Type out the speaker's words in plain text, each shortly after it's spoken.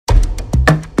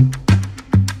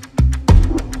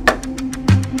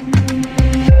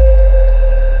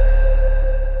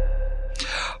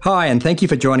Hi, and thank you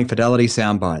for joining Fidelity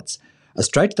Soundbites, a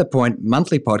straight-to-the-point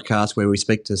monthly podcast where we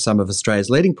speak to some of Australia's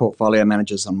leading portfolio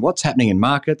managers on what's happening in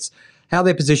markets, how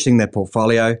they're positioning their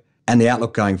portfolio, and the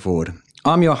outlook going forward.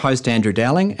 I'm your host, Andrew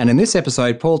Dowling, and in this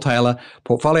episode, Paul Taylor,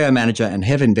 Portfolio Manager and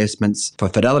Head of Investments for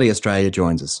Fidelity Australia,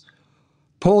 joins us.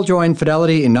 Paul joined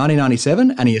Fidelity in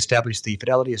 1997 and he established the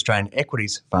Fidelity Australian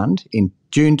Equities Fund in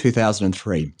June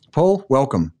 2003. Paul,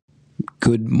 welcome.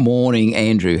 Good morning,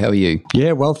 Andrew. How are you?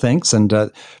 Yeah, well, thanks, and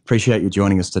appreciate you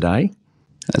joining us today.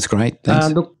 That's great.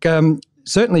 Thanks.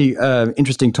 Certainly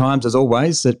interesting times as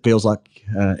always. It feels like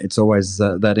it's always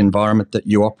that environment that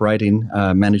you operate in,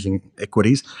 managing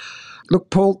equities. Look,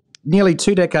 Paul, nearly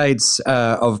 2 decades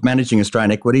of managing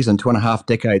Australian equities and 2.5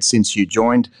 decades since you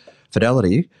joined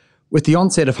Fidelity. With the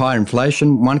onset of higher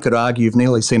inflation, one could argue you've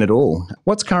nearly seen it all.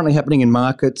 What's currently happening in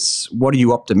markets? What are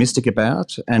you optimistic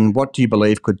about? And what do you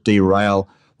believe could derail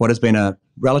what has been a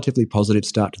relatively positive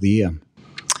start to the year?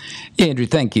 Yeah, Andrew,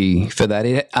 thank you for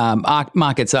that.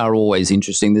 Markets are always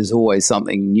interesting. There's always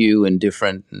something new and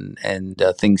different and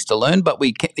things to learn. But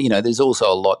there's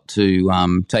also a lot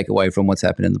to take away from what's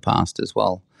happened in the past as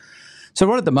well. So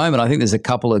right at the moment, I think there's a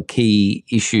couple of key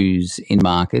issues in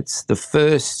markets. The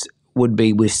first would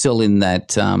be we're still in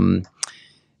that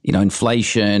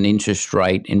inflation, interest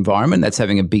rate environment that's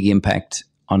having a big impact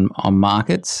on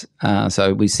markets.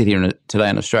 So we sit here today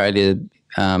in Australia,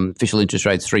 official interest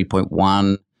rates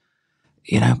 3.1.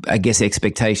 I guess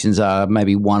expectations are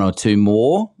maybe 1 or 2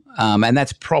 more, and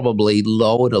that's probably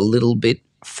lowered a little bit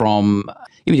from,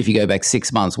 even if you go back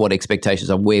 6 months, what expectations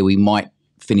are where we might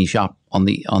finish up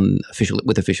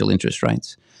with official interest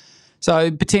rates.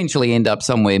 So potentially end up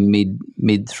somewhere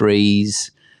mid threes.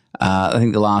 I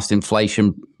think the last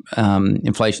inflation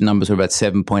numbers were about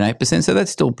 7.8%. So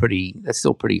that's still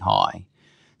pretty high.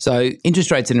 So interest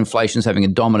rates and inflation is having a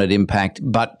dominant impact,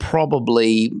 but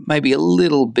probably maybe a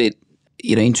little bit.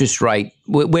 Interest rate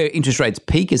where interest rates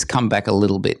peak has come back a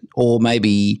little bit, or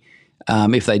maybe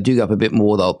if they do go up a bit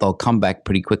more, they'll come back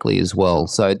pretty quickly as well.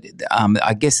 So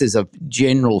I guess there's a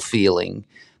general feeling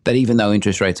that even though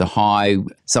interest rates are high,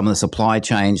 some of the supply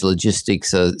chains,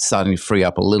 logistics are starting to free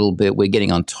up a little bit. We're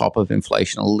getting on top of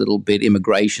inflation a little bit.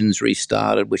 Immigration's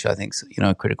restarted, which I think is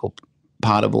a critical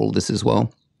part of all this as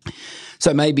well.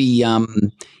 So maybe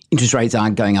interest rates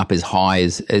aren't going up as high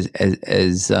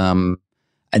as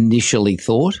initially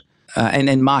thought,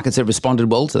 and markets have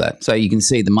responded well to that. So you can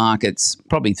see the markets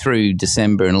probably through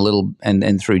December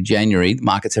and through January,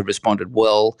 markets have responded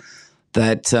well.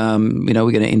 That we're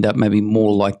going to end up maybe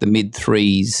more like the mid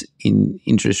threes in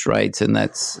interest rates, and I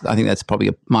think that's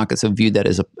probably markets have viewed that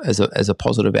as a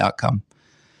positive outcome.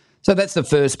 So that's the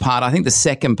first part. I think the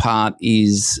second part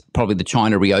is probably the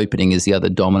China reopening is the other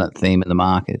dominant theme in the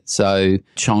market. So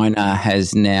China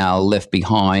has now left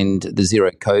behind the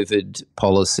zero COVID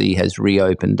policy, has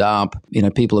reopened up.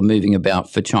 People are moving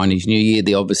about for Chinese New Year.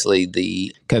 Obviously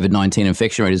the COVID-19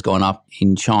 infection rate has gone up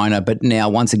in China, but now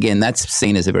once again that's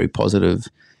seen as a very positive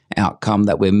outcome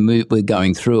that we're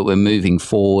going through it. We're moving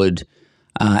forward,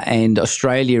 and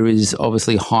Australia is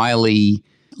obviously highly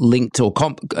linked to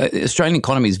Australian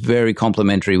economy is very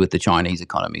complementary with the Chinese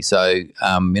economy. So,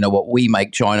 what we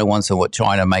make China wants and what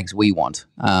China makes we want.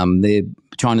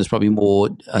 China's probably more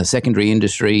secondary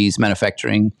industries,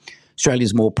 manufacturing.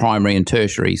 Australia's more primary and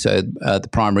tertiary. So the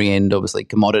primary end, obviously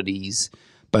commodities,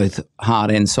 both hard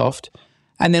and soft.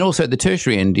 And then also at the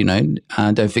tertiary end,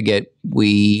 don't forget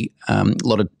a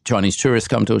lot of Chinese tourists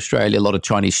come to Australia, a lot of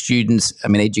Chinese students.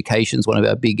 Education's one of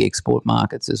our big export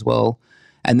markets as well.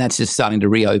 And that's just starting to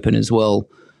reopen as well,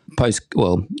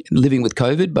 living with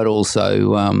COVID, but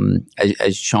also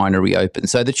as China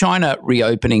reopens. So the China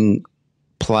reopening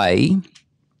play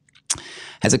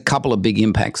has a couple of big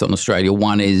impacts on Australia.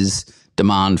 One is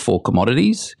demand for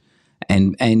commodities,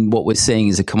 and what we're seeing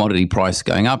is a commodity price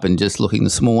going up. And just looking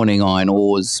this morning, iron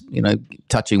ore's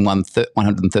touching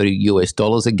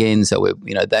 $130 again. So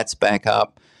that's back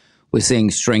up. We're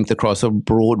seeing strength across a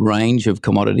broad range of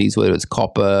commodities, whether it's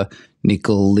copper,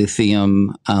 nickel,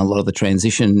 lithium, a lot of the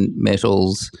transition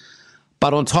metals.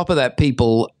 But on top of that,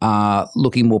 people are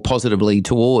looking more positively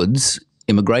towards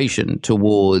immigration,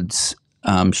 towards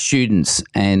students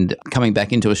and coming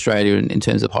back into Australia in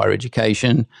terms of higher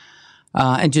education,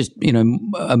 and just,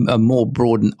 a more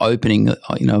broad opening,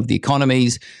 of the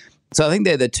economies. So I think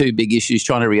they're the two big issues: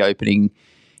 China reopening,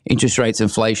 interest rates,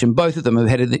 inflation. Both of them have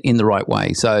headed in the right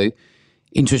way. So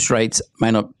interest rates may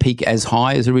not peak as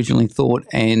high as originally thought,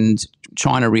 and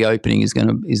China reopening is going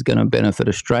to benefit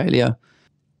Australia,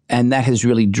 and that has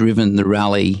really driven the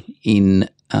rally in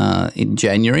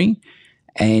January.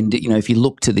 And if you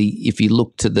look to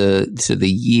the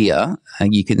year,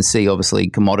 you can see obviously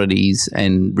commodities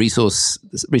and resource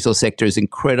sector is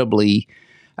incredibly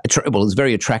it's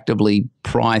very attractively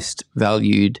priced,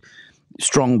 valued,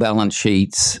 strong balance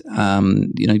sheets,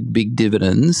 big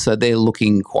dividends. So they're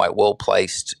looking quite well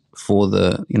placed for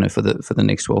the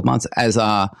next 12 months, as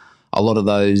are a lot of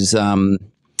those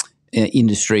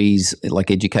industries like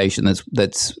education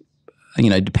that's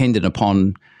dependent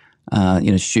upon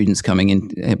students coming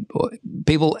in,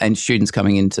 people and students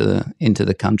coming into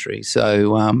the country.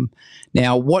 So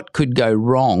now, what could go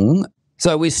wrong?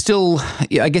 So we're still,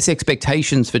 I guess,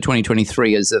 expectations for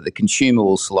 2023 is that the consumer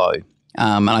will slow,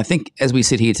 and I think as we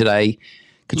sit here today,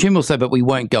 consumer will slow, but we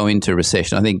won't go into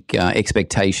recession. I think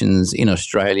expectations in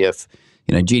Australia,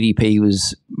 GDP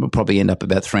will probably end up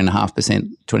about 3.5%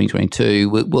 2022.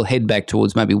 We'll head back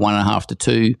towards maybe 1.5 to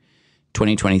 2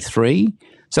 2023.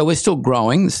 So we're still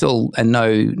growing, and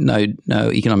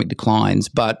no economic declines.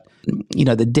 But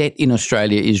the debt in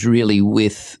Australia is really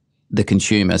with the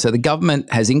consumer. So the government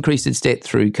has increased its debt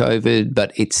through COVID,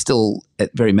 but it's still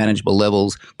at very manageable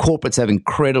levels. Corporates have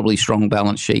incredibly strong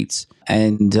balance sheets,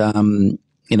 and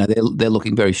they're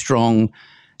looking very strong.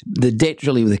 The debt's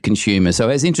really with the consumer. So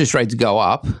as interest rates go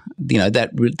up,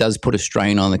 that does put a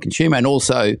strain on the consumer, and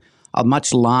also a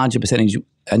much larger percentage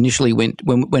initially went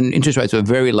when interest rates were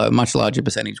very low. A much larger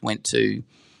percentage went to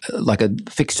like a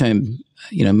fixed term,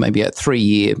 maybe a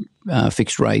 3-year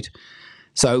fixed rate.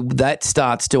 So that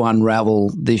starts to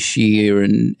unravel this year.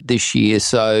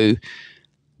 So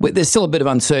there's still a bit of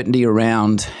uncertainty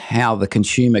around how the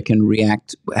consumer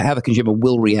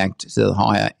will react to the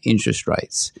higher interest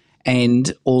rates,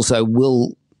 and also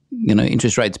will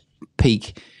interest rates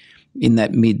peak in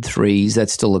that mid threes?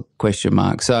 That's still a question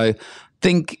mark. So I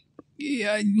think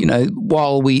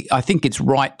while I think it's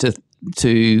right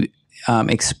to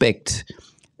expect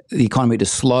the economy to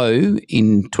slow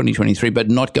in 2023, but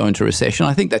not go into recession,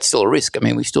 I think that's still a risk. I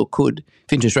mean, we still could,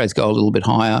 if interest rates go a little bit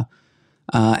higher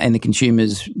and the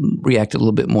consumers react a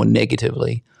little bit more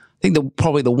negatively. I think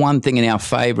probably the one thing in our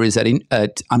favour is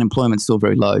that unemployment's still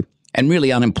very low, and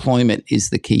really unemployment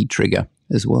is the key trigger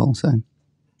as well. So.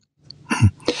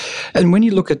 And when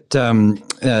you look at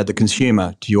the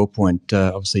consumer, to your point,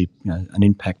 obviously an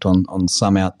impact on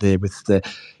some out there with the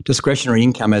discretionary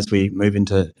income as we move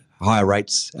into higher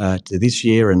rates to this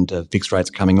year and fixed rates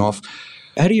coming off.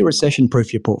 How do you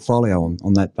recession-proof your portfolio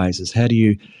on that basis? How do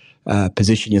you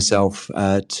position yourself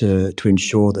to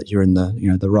ensure that you're in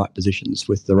the right positions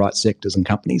with the right sectors and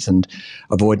companies and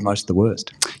avoid most of the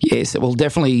worst? Yes, well,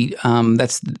 definitely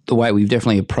that's the way we've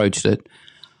definitely approached it.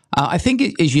 I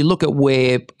think as you look at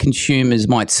where consumers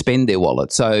might spend their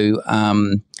wallet, so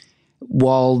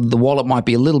while the wallet might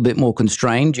be a little bit more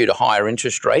constrained due to higher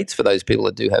interest rates for those people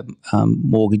that do have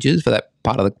mortgages, for that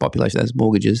part of the population that has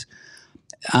mortgages,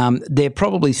 they're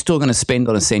probably still going to spend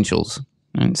on essentials.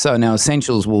 And so now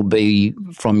essentials will be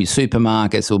from your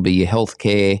supermarkets, will be your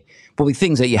healthcare, will be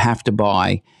things that you have to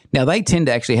buy. Now, they tend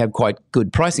to actually have quite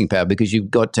good pricing power because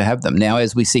you've got to have them. Now,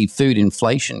 as we see food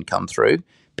inflation come through,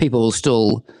 people will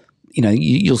still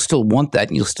you'll still want that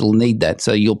and you'll still need that,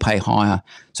 so you'll pay higher.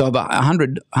 So about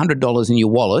 $100 in your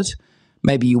wallet,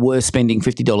 maybe you were spending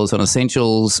 $50 on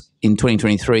essentials. In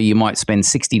 2023, you might spend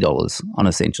 $60 on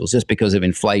essentials just because of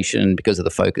inflation, because of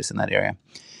the focus in that area.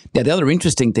 Now, the other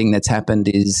interesting thing that's happened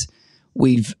is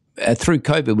we've through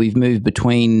COVID, we've moved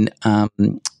between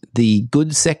the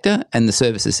goods sector and the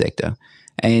services sector.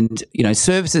 And,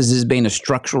 services has been a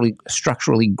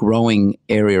structurally growing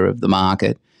area of the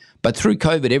market. But through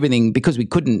COVID, everything, because we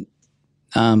couldn't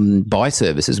buy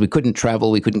services, we couldn't travel,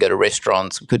 we couldn't go to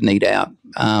restaurants, we couldn't eat out,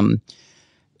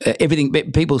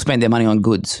 people spent their money on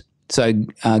goods. So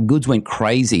goods went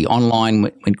crazy. Online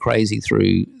went crazy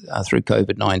through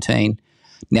COVID-19.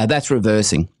 Now that's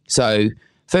reversing. So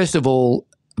first of all,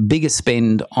 bigger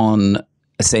spend on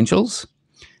essentials.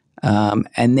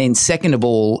 And then second of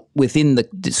all, within the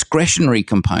discretionary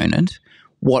component,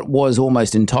 what was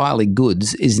almost entirely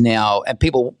goods is now, and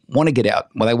people want to get out.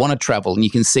 Well, they want to travel, and you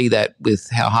can see that with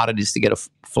how hard it is to get a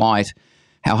flight,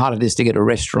 how hard it is to get a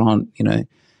restaurant.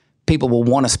 People will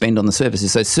want to spend on the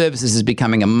services. So services is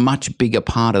becoming a much bigger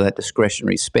part of that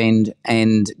discretionary spend,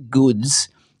 and goods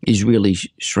is really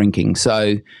shrinking.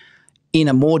 So in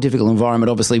a more difficult environment,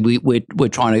 obviously, we're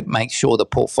trying to make sure the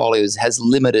portfolios has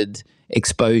limited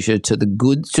exposure to the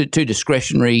goods, to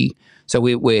discretionary. So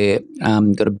we're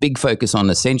got a big focus on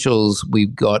essentials.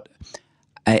 We've got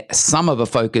some of a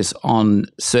focus on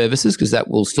services because that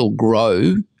will still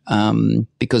grow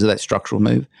because of that structural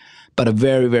move, but a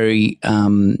very, very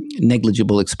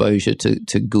negligible exposure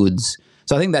to goods.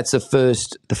 So I think that's the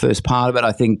first part of it.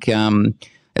 I think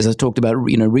As I talked about,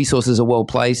 resources are well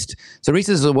placed. So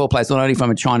resources are well placed not only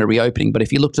from a China reopening, but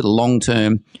if you look to the long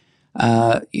term,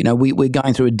 we're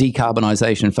going through a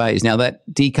decarbonisation phase. Now, that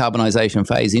decarbonisation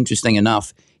phase, interesting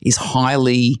enough, is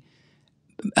highly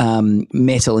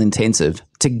metal intensive.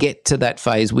 To get to that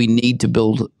phase, we need to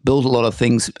build a lot of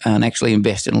things and actually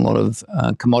invest in a lot of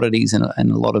commodities and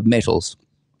a lot of metals.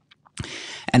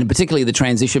 And particularly the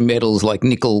transition metals like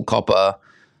nickel, copper,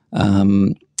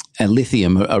 and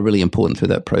lithium are really important through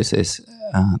that process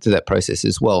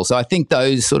as well. So I think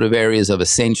those sort of areas of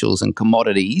essentials and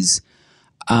commodities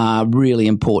are really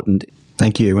important.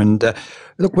 Thank you. And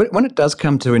look, when it does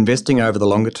come to investing over the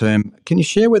longer term, can you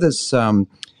share with us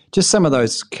just some of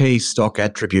those key stock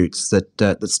attributes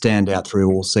that stand out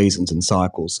through all seasons and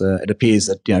cycles? It appears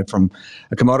that, from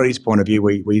a commodities point of view,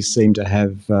 we seem to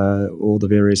have all the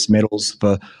various metals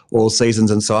for all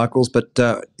seasons and cycles. But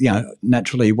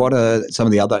naturally, what are some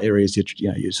of the other areas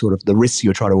you sort of the risks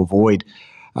you're trying to avoid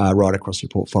right across your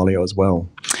portfolio as well?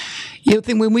 Yeah, I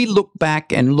think when we look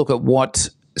back and look at what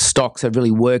stocks have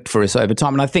really worked for us over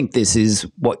time, and I think this is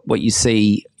what you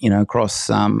see, across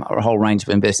a whole range of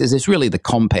investors. It's really the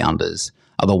compounders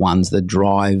are the ones that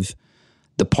drive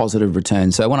the positive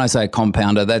return. So when I say a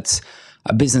compounder, that's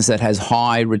a business that has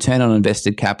high return on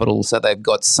invested capital, so they've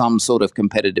got some sort of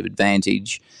competitive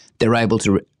advantage. They're able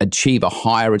to achieve a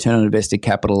higher return on invested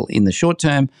capital in the short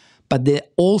term, but they're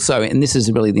also, and this is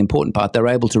really the important part, they're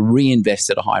able to reinvest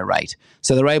at a high rate.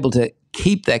 So they're able to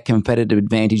keep that competitive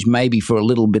advantage maybe for a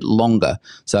little bit longer.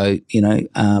 So,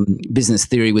 business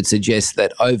theory would suggest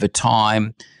that over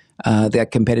time,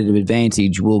 that competitive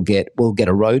advantage will get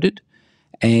eroded.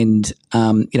 And,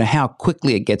 how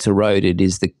quickly it gets eroded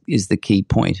is the key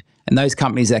point. And those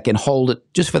companies that can hold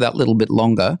it just for that little bit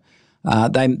longer,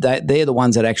 they're the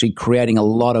ones that are actually creating a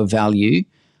lot of value.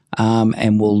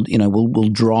 And will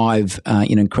drive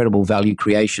incredible value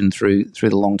creation through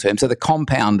the long term. So the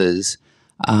compounders,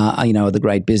 are the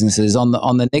great businesses. On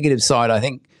the negative side, I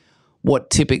think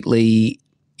what typically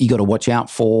you got to watch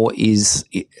out for is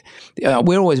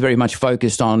we're always very much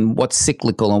focused on what's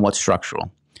cyclical and what's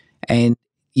structural, and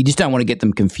you just don't want to get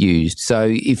them confused. So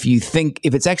if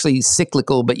it's actually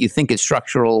cyclical but you think it's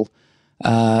structural,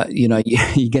 you're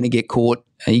going to get caught.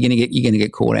 You're going to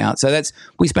get caught out. So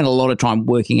we spend a lot of time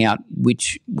working out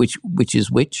which is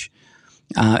which,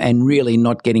 and really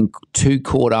not getting too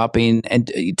caught up in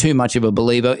and too much of a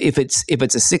believer. If it's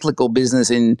a cyclical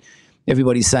business and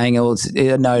everybody's saying, no,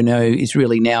 it's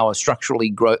really now a structural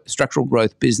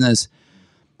growth business.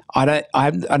 I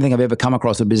don't think I've ever come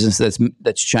across a business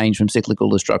that's changed from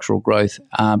cyclical to structural growth,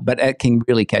 but it can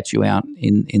really catch you out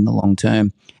in the long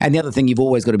term. And the other thing you've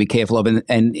always got to be careful of,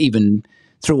 and even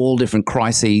through all different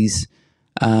crises,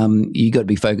 you got to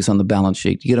be focused on the balance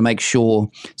sheet. You got to make sure.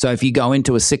 So if you go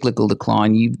into a cyclical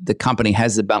decline, the company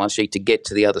has the balance sheet to get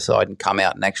to the other side and come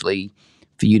out and actually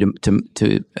for you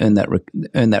to earn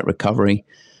that recovery.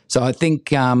 So I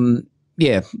think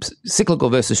cyclical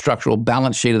versus structural,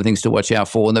 balance sheet are the things to watch out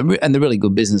for, and the really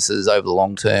good businesses over the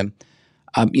long term.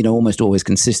 Almost always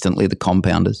consistently the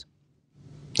compounders.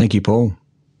 Thank you, Paul.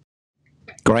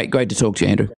 Great to talk to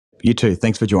you, Andrew. You too.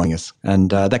 Thanks for joining us.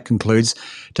 And that concludes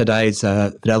today's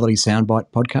Fidelity Soundbite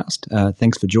podcast.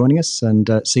 Thanks for joining us, and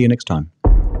see you next time.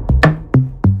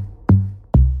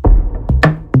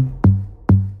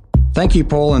 Thank you,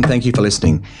 Paul, and thank you for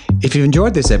listening. If you've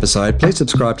enjoyed this episode, please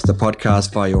subscribe to the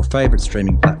podcast via your favourite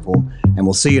streaming platform, and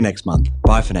we'll see you next month.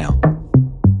 Bye for now.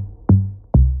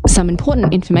 Some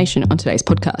important information on today's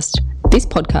podcast. This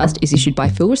podcast is issued by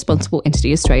Full Responsible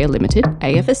Entity Australia Limited,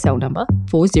 AFSL number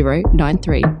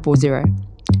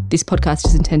 409340. This podcast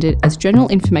is intended as general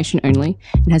information only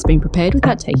and has been prepared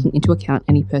without taking into account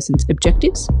any person's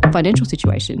objectives, financial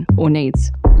situation, or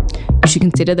needs. You should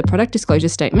consider the product disclosure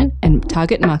statement and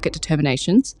target market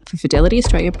determinations for Fidelity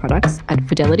Australia products at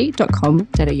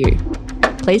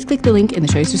fidelity.com.au. Please click the link in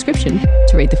the show's description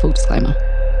to read the full disclaimer.